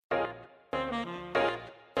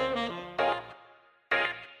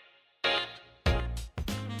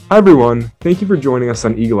Hi everyone, thank you for joining us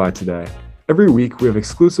on Eagle Eye today. Every week we have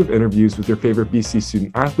exclusive interviews with your favorite BC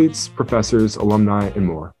student athletes, professors, alumni, and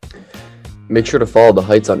more. Make sure to follow The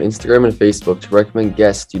Heights on Instagram and Facebook to recommend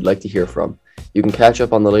guests you'd like to hear from. You can catch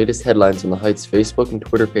up on the latest headlines on The Heights Facebook and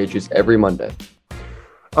Twitter pages every Monday.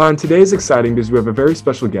 Today is exciting because we have a very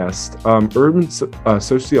special guest, urban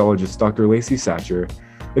sociologist Dr. Lacey Satcher,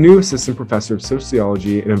 a new assistant professor of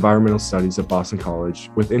sociology and environmental studies at Boston College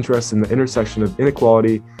with interest in the intersection of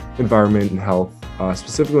inequality, environment, and health,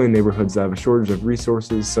 specifically in neighborhoods that have a shortage of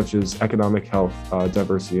resources such as economic, health,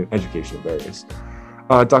 diversity, and educational barriers.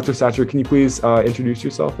 Dr. Satcher, can you please introduce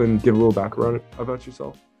yourself and give a little background about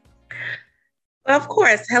yourself? Well, of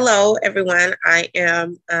course. Hello, everyone. I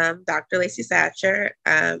am Dr. Lacey Satcher.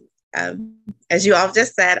 As you all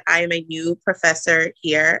just said, I am a new professor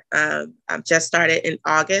here. I've just started in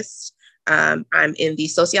August. I'm in the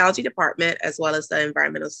sociology department as well as the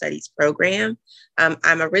environmental studies program.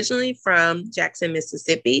 I'm originally from Jackson,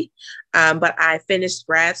 Mississippi, but I finished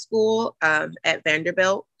grad school at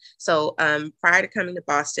Vanderbilt. So prior to coming to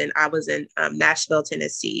Boston, I was in Nashville,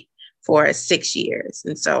 Tennessee for 6 years.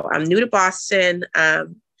 And so I'm new to Boston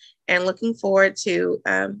and looking forward to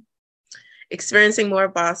experiencing more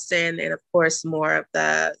of Boston and, of course, more of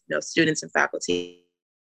the students and faculty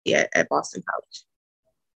at Boston College.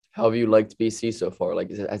 How have you liked BC so far?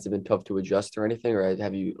 Has it been tough to adjust or anything, or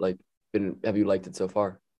have you liked it so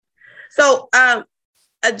far? So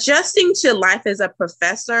adjusting to life as a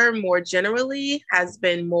professor more generally has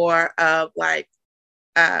been more of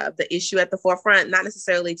the issue at the forefront, not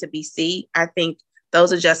necessarily to BC. I think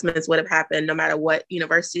those adjustments would have happened no matter what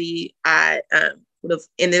university I would have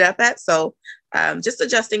ended up at. So just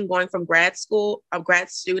adjusting going from grad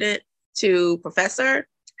student to professor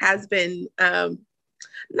has been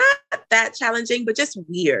not that challenging, but just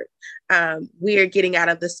weird. Weird getting out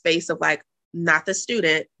of the space of not the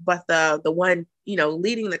student, but the one,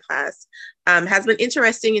 leading the class has been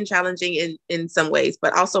interesting and challenging in some ways,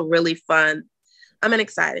 but also really fun. And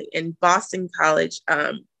exciting. And Boston College,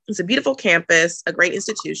 it's a beautiful campus, a great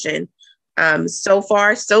institution. So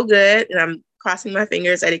far, so good. And I'm crossing my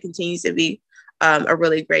fingers that it continues to be a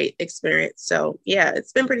really great experience. So yeah,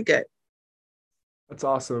 it's been pretty good. That's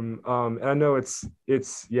awesome. And I know it's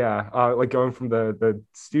like going from the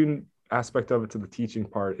student aspect of it to the teaching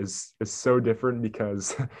part is so different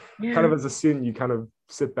because kind of as a student, you kind of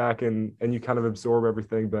sit back and you kind of absorb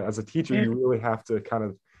everything. But as a teacher, you really have to kind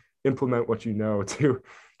of implement what you know to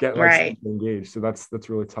get engaged. So that's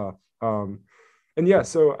really tough. And yeah,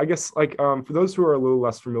 so I guess for those who are a little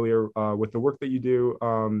less familiar with the work that you do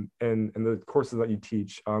and the courses that you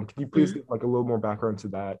teach, can you please give a little more background to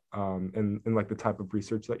that and the type of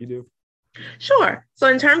research that you do? Sure. So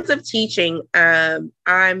in terms of teaching,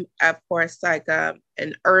 I'm of course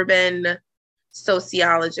an urban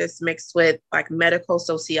sociologist mixed with medical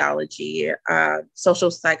sociology,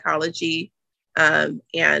 social psychology, and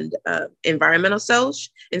environmental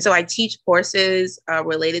social. And so I teach courses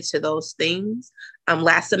related to those things.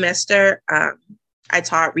 Last semester, I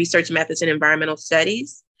taught research methods in environmental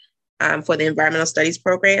studies for the environmental studies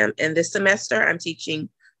program. And this semester, I'm teaching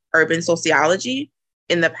urban sociology.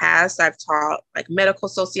 In the past, I've taught medical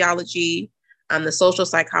sociology, the social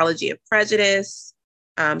psychology of prejudice,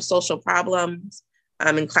 social problems,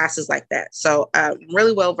 in classes like that. So I'm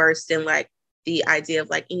really well versed in the idea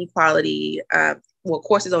of inequality,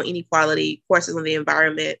 courses on inequality, courses on the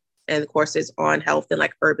environment, and courses on health in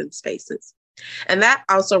urban spaces. And that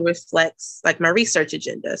also reflects my research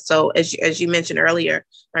agenda. So as you mentioned earlier,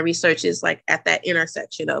 my research is at that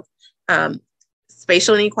intersection of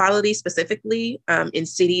spatial inequality, specifically in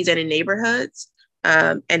cities and in neighborhoods,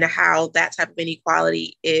 and how that type of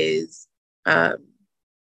inequality is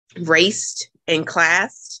raced and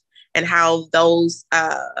classed, and how those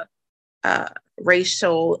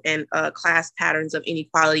racial and class patterns of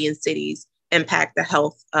inequality in cities impact the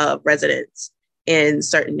health of residents in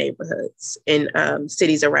certain neighborhoods in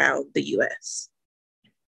cities around the U.S.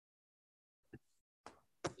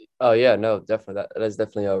 Oh yeah, no, definitely. That is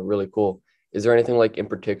definitely really cool. Is there anything in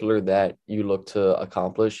particular that you look to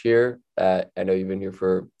accomplish here? I know you've been here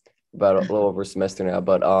for about a little over a semester now,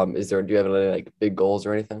 but do you have any big goals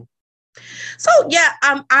or anything? So yeah,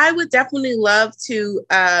 I would definitely love to.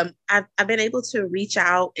 I've been able to reach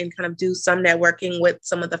out and kind of do some networking with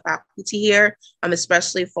some of the faculty here,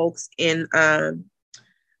 especially folks in the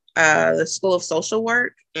School of Social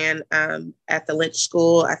Work and at the Lynch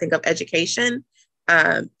School, I think, of Education,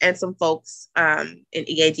 and some folks in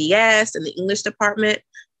EADS and the English department.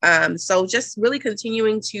 So just really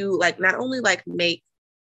continuing to not only make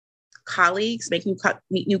colleagues,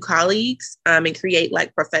 meet new colleagues, and create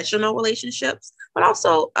like professional relationships, but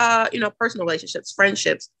also, personal relationships,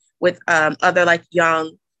 friendships with other like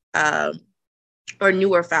young or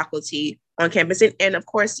newer faculty on campus. And of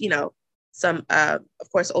course, some,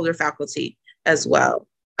 of course, older faculty as well.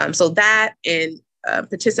 So that and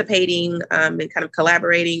participating and kind of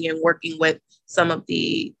collaborating and working with some of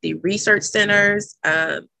the research centers.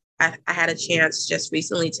 I had a chance just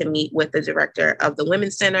recently to meet with the director of the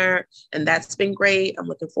Women's Center, and that's been great. I'm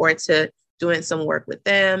looking forward to doing some work with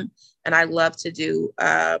them. And I love to do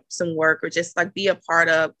some work or just like be a part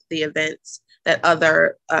of the events that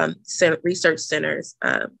other research centers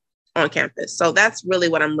on campus. So that's really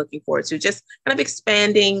what I'm looking forward to, just kind of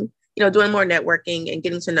expanding, doing more networking and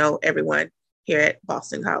getting to know everyone here at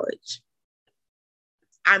Boston College.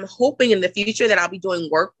 I'm hoping in the future that I'll be doing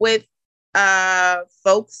work with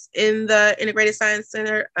folks in the Integrated Science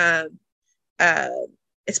Center,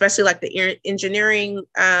 especially like the engineering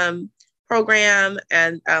program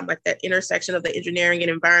and like that intersection of the engineering and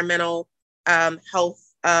environmental health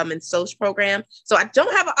and social program. So I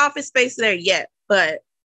don't have an office space there yet, but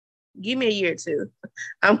give me a year or two.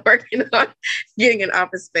 I'm working on getting an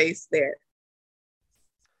office space there.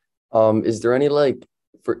 Is there any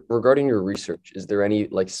regarding your research, is there any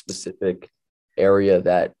like specific area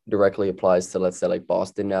that directly applies to, let's say, like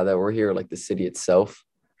Boston now that we're here, like the city itself?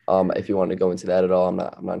 If you want to go into that at all, I'm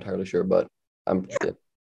not entirely sure, but yeah.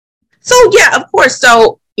 So yeah, of course.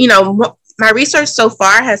 So, my research so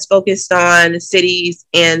far has focused on cities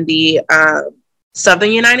in the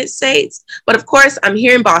Southern United States. But of course, I'm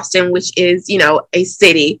here in Boston, which is, a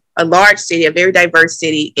city, a large city, a very diverse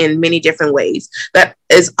city in many different ways that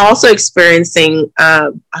is also experiencing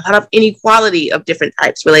a lot of inequality of different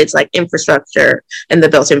types related to like infrastructure and the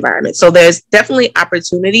built environment. So there's definitely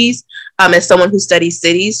opportunities as someone who studies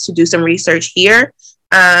cities to do some research here.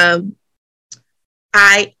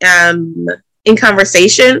 I am in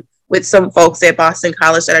conversation with some folks at Boston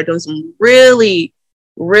College that are doing some really,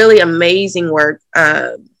 really amazing work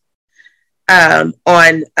in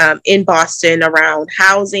Boston around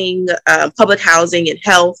housing, public housing and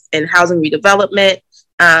health and housing redevelopment.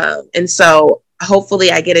 And so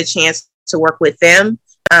hopefully I get a chance to work with them.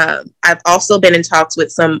 I've also been in talks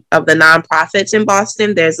with some of the nonprofits in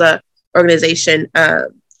Boston. There's a organization,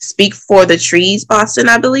 Speak for the Trees Boston,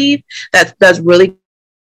 I believe, that does really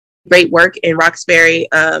great work in Roxbury,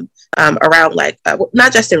 around like,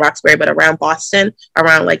 not just in Roxbury, but around Boston,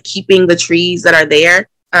 around like keeping the trees that are there,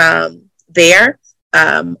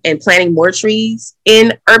 and planting more trees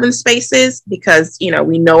in urban spaces, because,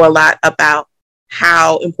 we know a lot about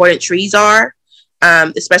how important trees are,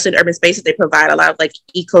 especially in urban spaces. They provide a lot of like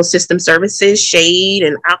ecosystem services, shade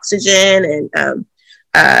and oxygen. And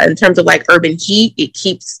in terms of like urban heat, it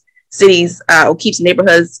keeps cities, keeps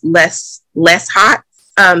neighborhoods less hot.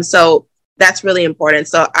 So that's really important.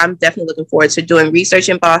 So I'm definitely looking forward to doing research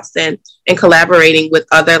in Boston and collaborating with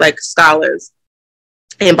other like scholars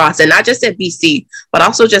in Boston, not just at BC, but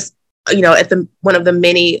also just, at one of the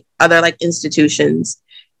many other like institutions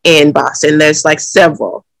in Boston. There's like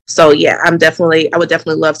several. So yeah, I would definitely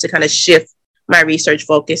love to kind of shift my research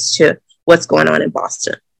focus to what's going on in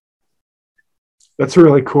Boston. That's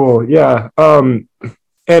really cool. Yeah.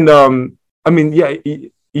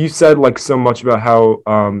 You said like so much about how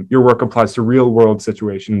your work applies to real world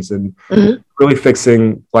situations and really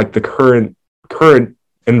fixing like the current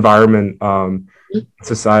environment,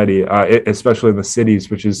 society, especially in the cities,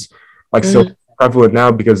 which is like so prevalent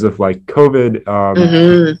now because of like COVID,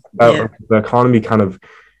 the economy kind of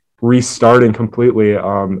restarting completely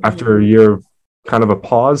after a year of kind of a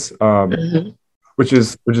pause, which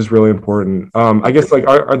is really important. I guess like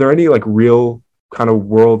are there any like real kind of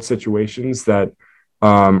world situations that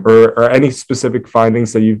or any specific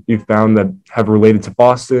findings that you've found that have related to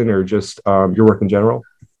Boston or just your work in general?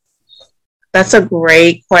 That's a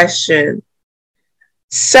great question.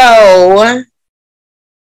 So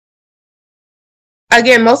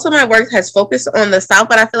again, most of my work has focused on the South,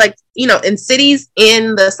 but I feel like, in cities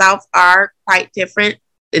in the South are quite different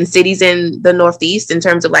than cities in the Northeast in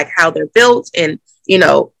terms of like how they're built and,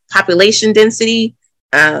 population density.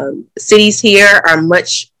 Cities here are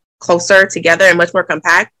much closer together and much more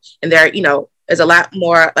compact. And there, there's a lot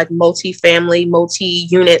more like multi-family,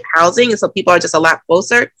 multi-unit housing. And so people are just a lot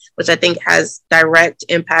closer, which I think has direct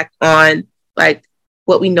impact on like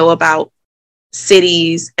what we know about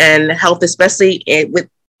cities and health, especially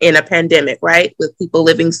in a pandemic, right? With people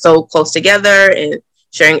living so close together and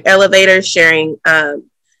sharing elevators, sharing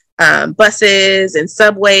buses and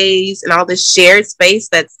subways and all this shared space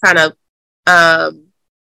that's kind of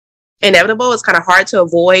inevitable. It's kind of hard to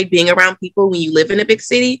avoid being around people when you live in a big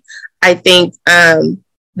city. I think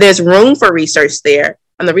there's room for research there.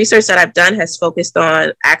 And the research that I've done has focused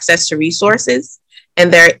on access to resources.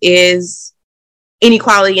 And there is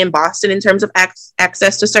inequality in Boston in terms of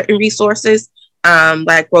access to certain resources,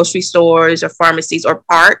 like grocery stores or pharmacies or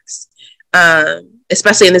parks,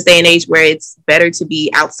 especially in this day and age where it's better to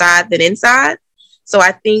be outside than inside. So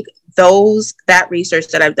I think that research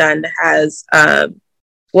that I've done has,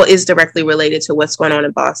 is directly related to what's going on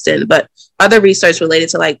in Boston, but other research related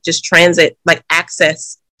to like just transit, like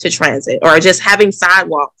access to transit, or just having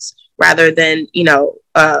sidewalks rather than,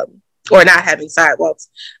 or not having sidewalks,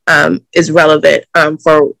 is relevant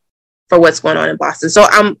for what's going on in Boston. So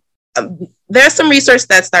there's some research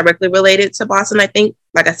that's directly related to Boston, I think,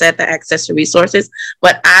 like I said, the access to resources,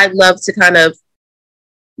 but I'd love to kind of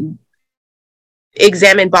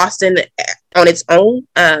examine Boston on its own.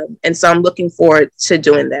 And so I'm looking forward to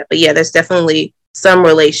doing that. But yeah, there's definitely some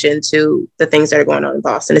relation to the things that are going on in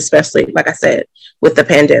Boston, especially, like I said, with the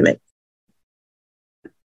pandemic.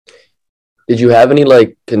 Did you have any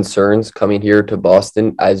like concerns coming here to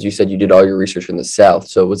Boston? As you said, you did all your research in the South.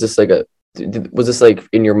 So was this like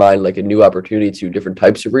in your mind like a new opportunity to different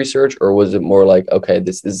types of research, or was it more like, okay,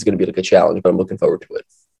 this is going to be like a challenge, but I'm looking forward to it?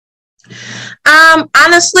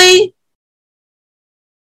 Honestly,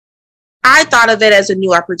 I thought of it as a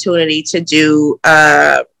new opportunity to do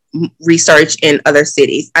research in other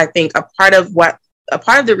cities. I think a part of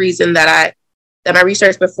the reason that my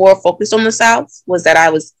research before focused on the South was that I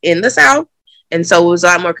was in the South. And so it was a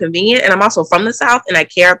lot more convenient. And I'm also from the South, and I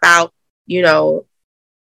care about,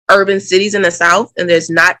 urban cities in the South. And there's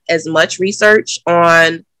not as much research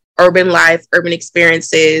on urban life, urban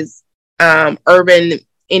experiences, urban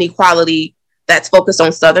inequality that's focused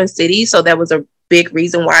on Southern cities. So that was a big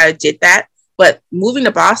reason why I did that. But moving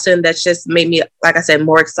to Boston, that's just made me, like I said,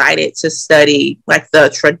 more excited to study like the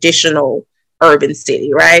traditional urban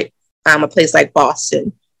city, right? A place like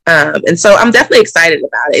Boston. And so I'm definitely excited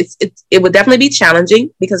about it. It would definitely be challenging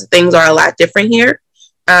because things are a lot different here.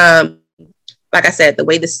 Like I said, the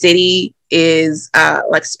way the city is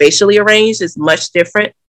like spatially arranged is much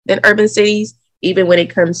different than urban cities. Even when it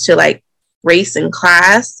comes to like race and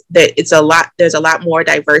class, there's a lot more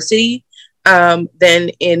diversity than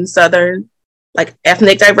in Southern, like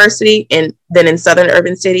ethnic diversity, than in Southern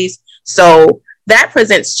urban cities. So that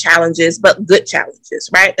presents challenges, but good challenges,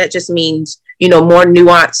 right? That just means, more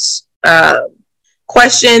nuanced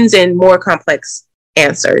questions and more complex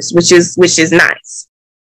answers, which is nice.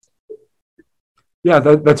 Yeah,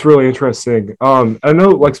 that's really interesting. I know,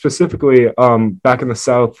 like specifically, back in the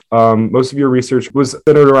South, most of your research was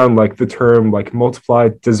centered around like the term like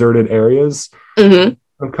multiplied deserted areas. Mm-hmm.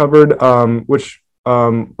 Uncovered, which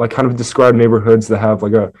like kind of describe neighborhoods that have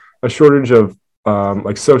like a shortage of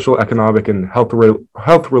like social, economic, and health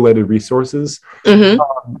related resources. Mm-hmm.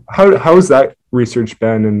 How has that research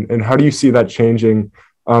been, and how do you see that changing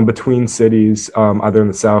between cities, either in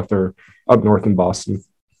the South or up north in Boston?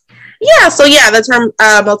 Yeah, so the term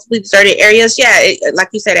multiply deserted areas, like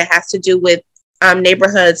you said, it has to do with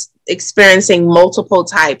neighborhoods experiencing multiple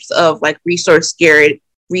types of like resource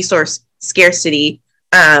scarcity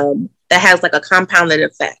that has like a compounded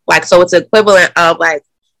effect. Like, so it's equivalent of like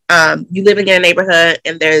you living in a neighborhood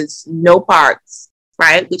and there's no parks,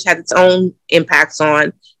 right? Which has its own impacts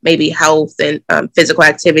on maybe health and physical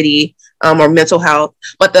activity or mental health.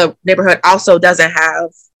 But the neighborhood also doesn't have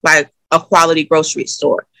like a quality grocery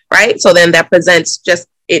store, right? So then that presents just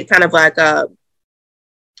it kind of like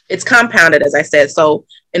it's compounded, as I said. So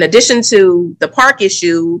in addition to the park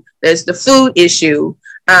issue, there's the food issue,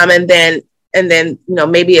 and then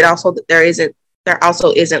maybe there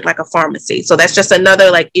also isn't like a pharmacy. So that's just another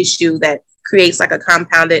like issue that creates like a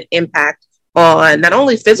compounded impact on not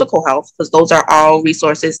only physical health, because those are all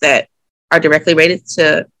resources that are directly related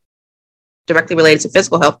to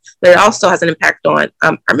physical health, but it also has an impact on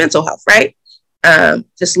our mental health, right?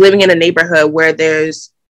 Just living in a neighborhood where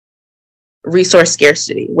there's resource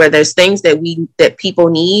scarcity, where there's things that people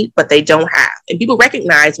need, but they don't have. And people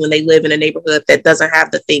recognize when they live in a neighborhood that doesn't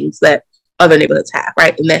have the things that other neighborhoods have,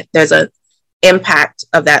 right? And that there's an impact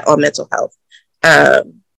of that on mental health.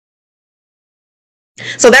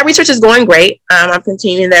 So that research is going great. I'm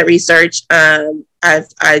continuing that research.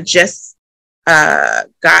 I just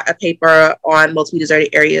got a paper on multiple deserted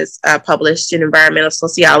areas published in Environmental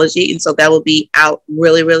Sociology, and so that will be out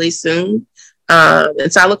really, really soon.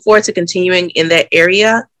 And so I look forward to continuing in that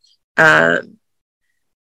area.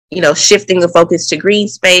 Shifting the focus to green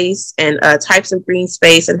space and types of green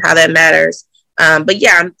space and how that matters. But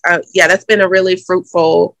that's been a really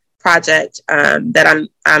fruitful project that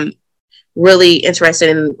I'm really interested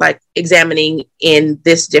in like examining in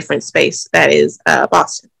this different space that is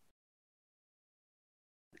Boston.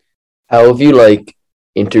 How have you like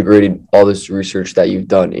integrated all this research that you've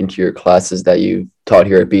done into your classes that you've taught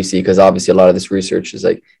here at BC? Because obviously a lot of this research is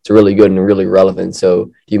like it's really good and really relevant. So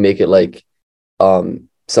do you make it like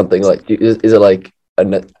something like is it like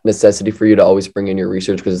a necessity for you to always bring in your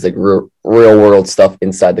research because it's like real world stuff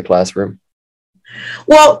inside the classroom?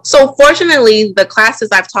 Well, so fortunately, the classes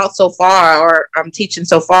I've taught so far or I'm teaching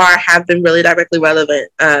so far have been really directly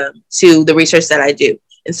relevant to the research that I do.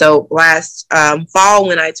 And so last fall,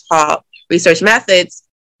 when I taught research methods,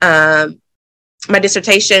 my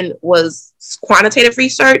dissertation was quantitative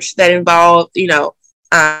research that involved,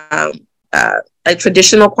 like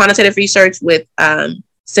traditional quantitative research with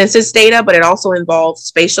census data, but it also involved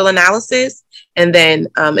spatial analysis. And then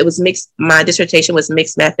it was mixed. My dissertation was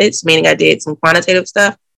mixed methods, meaning I did some quantitative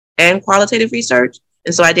stuff and qualitative research.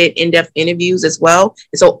 And so I did in-depth interviews as well.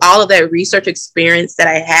 And so all of that research experience that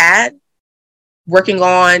I had working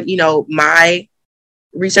on, my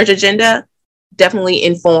research agenda definitely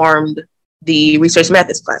informed the research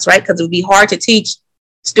methods class, right? Because it would be hard to teach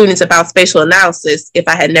students about spatial analysis if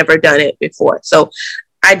I had never done it before. So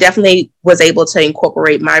I definitely was able to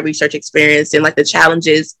incorporate my research experience and like the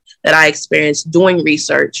challenges that I experienced doing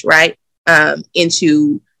research, right,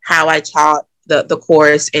 into how I taught the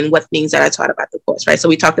course and what things that I taught about the course, right? So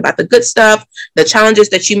we talked about the good stuff, the challenges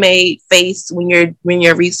that you may face when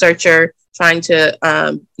you're a researcher trying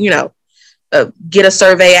to, get a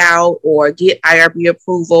survey out or get IRB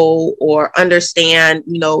approval or understand,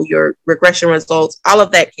 your regression results. All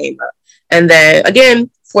of that came up. And then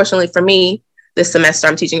again, fortunately for me, this semester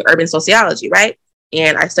I'm teaching urban sociology, right?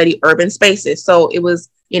 And I study urban spaces. So it was,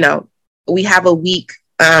 we have a week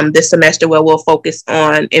this semester where we'll focus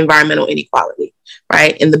on environmental inequality,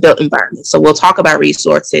 right, in the built environment. So we'll talk about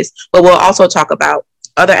resources, but we'll also talk about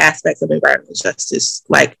other aspects of environmental justice,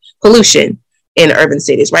 like pollution in urban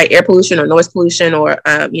cities, right? Air pollution or noise pollution or,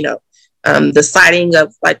 the siting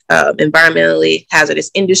of like environmentally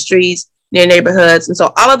hazardous industries near neighborhoods. And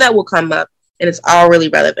so all of that will come up and it's all really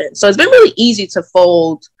relevant. So it's been really easy to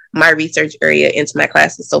fold my research area into my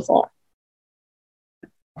classes so far.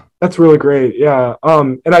 That's really great. Yeah.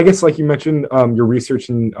 And I guess like you mentioned, your research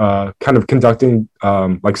and kind of conducting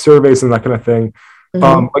like surveys and that kind of thing.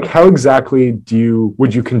 Mm-hmm. Like how exactly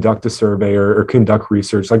would you conduct a survey or conduct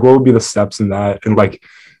research? Like what would be the steps in that? And like,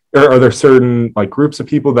 are there certain like groups of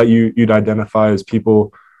people that you'd identify as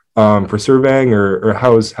people for surveying or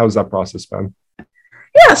how's that process been?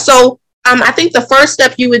 Yeah. So I think the first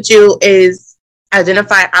step you would do is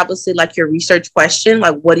identify obviously like your research question,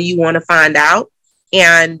 like what do you want to find out?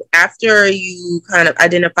 And after you kind of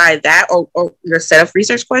identify that or your set of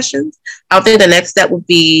research questions, I think the next step would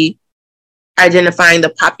be identifying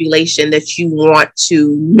the population that you want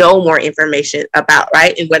to know more information about,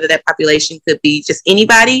 right? And whether that population could be just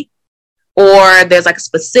anybody or there's like a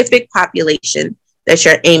specific population that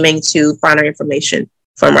you're aiming to find our information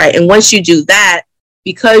from, right? And once you do that,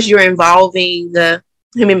 because you're involving the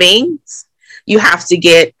human beings, you have to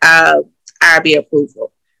get IRB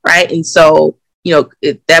approval, right? And so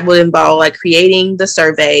that would involve like creating the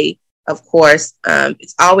survey. Of course,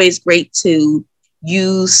 it's always great to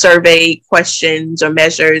use survey questions or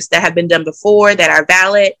measures that have been done before that are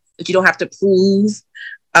valid, that you don't have to prove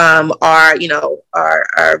are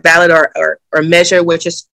valid or measure which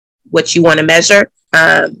is what you want to measure.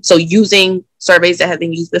 So using surveys that have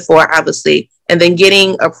been used before, obviously, and then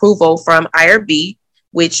getting approval from IRB,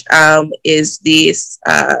 which is the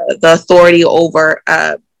authority over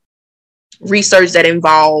research that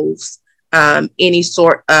involves any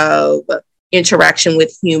sort of interaction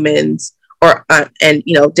with humans or and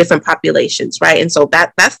different populations, right? And so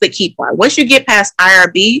that's the key part. Once you get past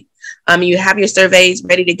IRB, you have your surveys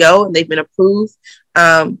ready to go and they've been approved.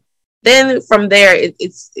 Then from there,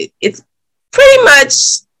 it's pretty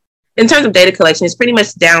much in terms of data collection, it's pretty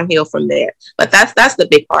much downhill from there. But that's the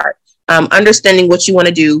big part. Understanding what you want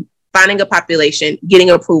to do, finding a population, getting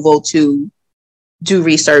approval to do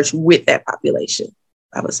research with that population,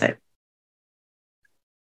 I would say.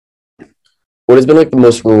 What has been like the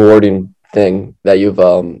most rewarding thing that you've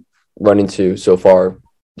run into so far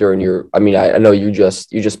during your, I know you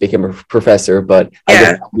just became a professor, but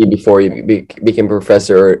yeah. I guess before you became a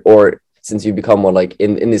professor or since you become one like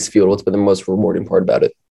in this field, what's been the most rewarding part about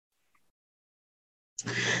it?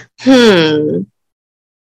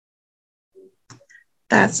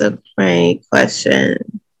 That's a great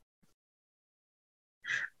question.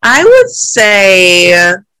 I would say,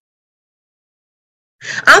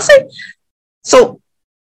 honestly, so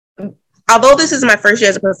although this is my first year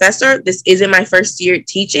as a professor, this isn't my first year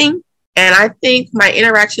teaching. And I think my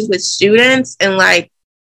interactions with students and like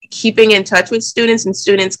keeping in touch with students and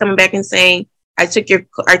students coming back and saying, I took your,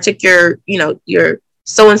 your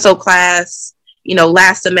so-and-so class,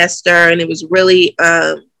 last semester, and it was really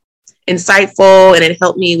insightful and it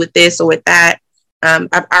helped me with this or with that.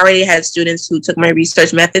 I've already had students who took my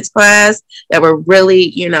research methods class that were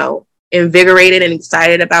really, invigorated and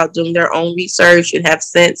excited about doing their own research and have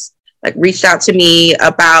since like reached out to me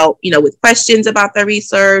about, with questions about their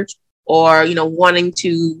research or, wanting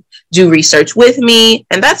to do research with me.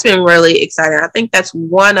 And that's been really exciting. I think that's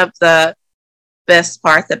one of the best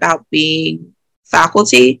parts about being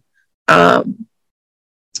faculty,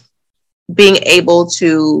 being able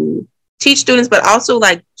to teach students, but also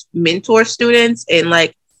like mentor students and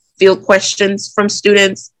like field questions from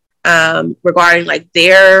students regarding like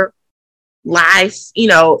their life,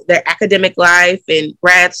 their academic life and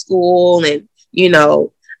grad school. And,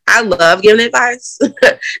 I love giving advice.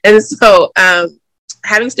 And so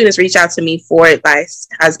having students reach out to me for advice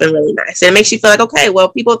has been really nice. And it makes you feel like, okay, well,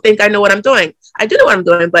 people think I know what I'm doing. I do know what I'm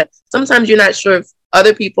doing, but sometimes you're not sure if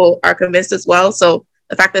other people are convinced as well. So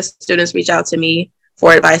the fact that students reach out to me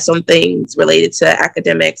for advice on things related to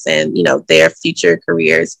academics and, their future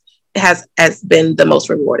careers has been the most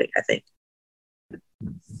rewarding, I think.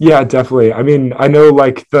 Yeah, definitely. I mean, I know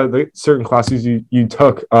like the certain classes you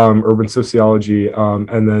took, urban sociology, and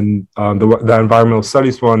then the environmental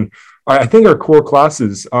studies one, I think are core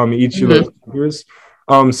classes each of those years.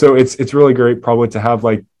 So it's really great probably to have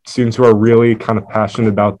like students who are really kind of passionate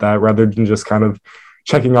about that rather than just kind of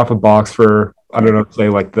checking off a box for, I don't know, say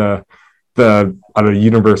like the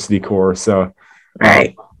university core. So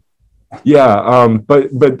right.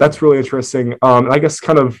 But that's really interesting. I guess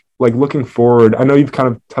kind of like looking forward, I know you've kind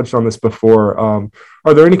of touched on this before.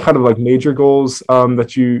 Are there any kind of like major goals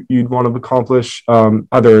that you'd want to accomplish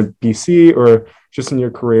either at BC or just in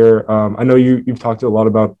your career? I know you've talked a lot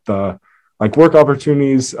about the like work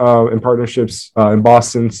opportunities and partnerships in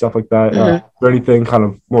Boston, stuff like that. Is there anything kind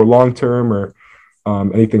of more long-term or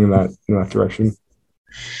anything in that direction?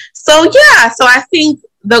 So I think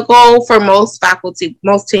the goal for most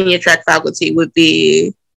tenure track faculty would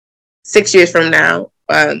be 6 years from now,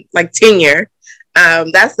 like tenure.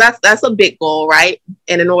 That's a big goal, right?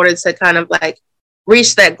 And in order to kind of like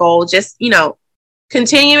reach that goal, just,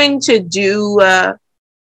 continuing to do a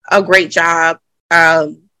great job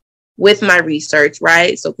with my research,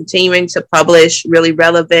 right? So continuing to publish really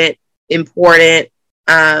relevant, important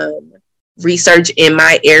research in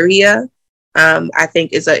my area, I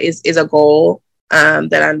think is a goal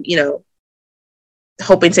that I'm,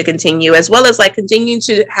 hoping to continue, as well as like continuing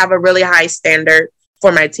to have a really high standard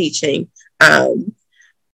for my teaching,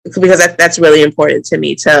 because that's really important to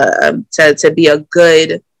me to be a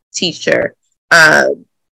good teacher.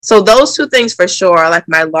 So those two things for sure are like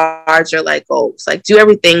my larger like goals, like do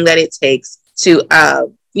everything that it takes to,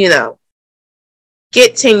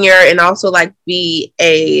 get tenure and also like be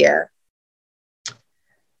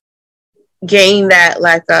gain that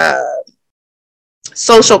like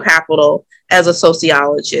social capital as a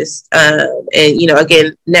sociologist, and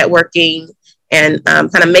again networking and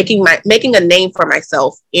kind of making a name for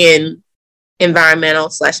myself in environmental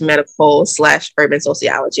 / medical / urban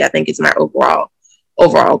sociology. I think it's my overall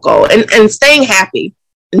goal, and staying happy,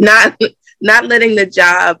 not letting the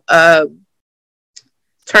job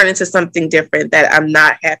turn into something different that I'm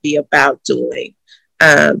not happy about doing.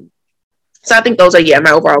 So I think those are,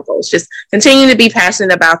 my overall goals. Just continuing to be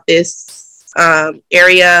passionate about this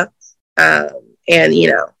area and,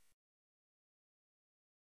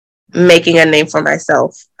 making a name for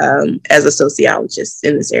myself as a sociologist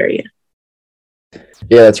in this area.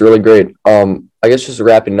 Yeah, that's really great. I guess just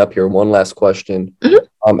wrapping up here, one last question.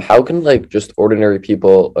 How can like just ordinary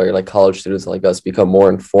people or like college students like us become more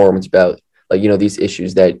informed about like, these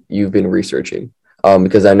issues that you've been researching?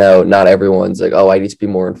 Because I know not everyone's like, oh, I need to be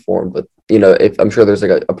more informed, but if I'm sure there's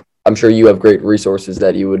like I'm sure you have great resources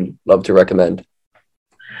that you would love to recommend.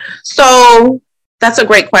 So that's a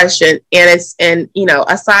great question. And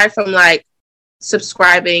aside from like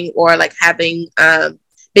subscribing or like having,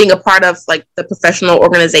 being a part of like the professional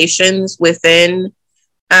organizations within,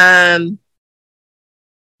 like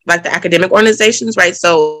the academic organizations, right?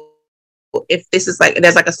 So if this is like,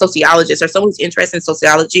 there's like a sociologist or someone who's interested in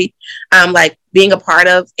sociology, like being a part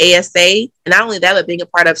of ASA, and not only that, but being a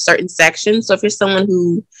part of certain sections. So if you're someone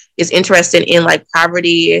who is interested in like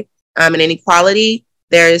poverty and inequality,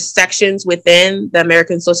 there's sections within the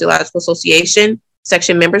American Sociological Association,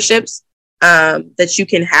 section memberships that you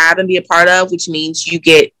can have and be a part of, which means you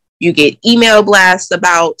get email blasts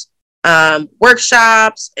about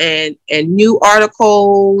workshops and new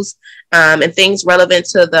articles and things relevant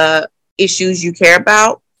to the issues you care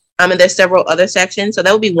about. And there's several other sections. So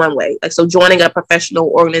that would be one way. Like, so joining a professional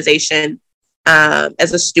organization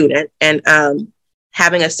as a student and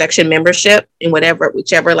having a section membership in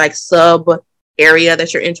whichever like sub area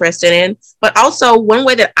that you're interested in. But also one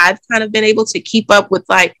way that I've kind of been able to keep up with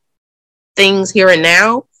like things here and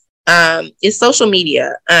now is social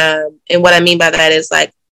media. And what I mean by that is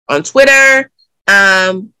like on Twitter,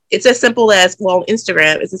 it's as simple as, well, on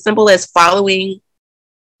Instagram, it's as simple as following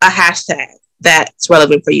a hashtag that's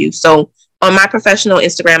relevant for you. So on my professional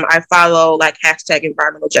Instagram, I follow like hashtag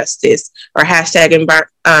environmental justice or hashtag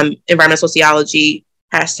environmental sociology,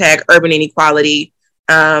 hashtag urban inequality,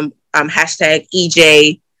 hashtag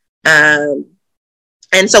EJ. And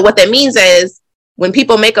so what that means is when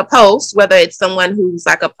people make a post, whether it's someone who's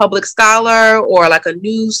like a public scholar or like a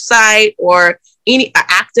news site or any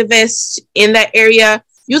activist in that area,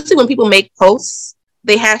 usually when people make posts,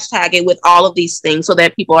 they hashtag it with all of these things so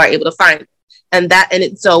that people are able to find it.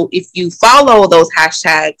 So if you follow those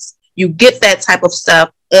hashtags, you get that type of stuff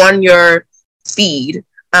on your feed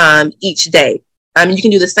each day. You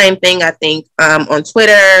can do the same thing, I think, on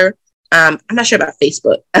Twitter. I'm not sure about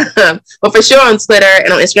Facebook, but for sure on Twitter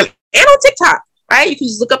and on Instagram and on TikTok, right? You can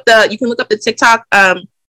just look up the TikTok,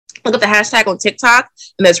 look up the hashtag on TikTok,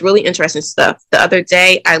 and that's really interesting stuff. The other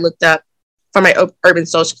day, I looked up for my urban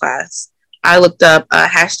social class. I looked up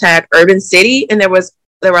hashtag urban city, and there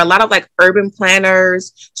were a lot of like urban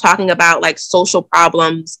planners talking about like social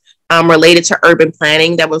problems related to urban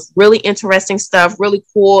planning. That was really interesting stuff, really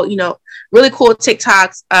cool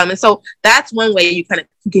TikToks. And so that's one way you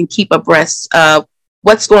can keep abreast of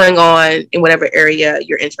what's going on in whatever area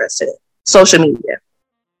you're interested in. Social media.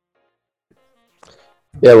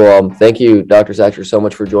 Yeah, well, thank you, Dr. Satcher, so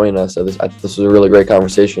much for joining us. This was a really great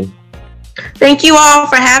conversation. Thank you all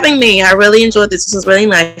for having me. I really enjoyed this. This was really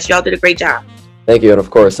nice. Y'all did a great job. Thank you. And of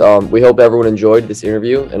course, we hope everyone enjoyed this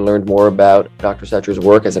interview and learned more about Dr. Satcher's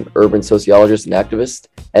work as an urban sociologist and activist.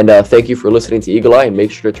 And thank you for listening to Eagle Eye, and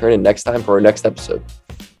make sure to turn in next time for our next episode.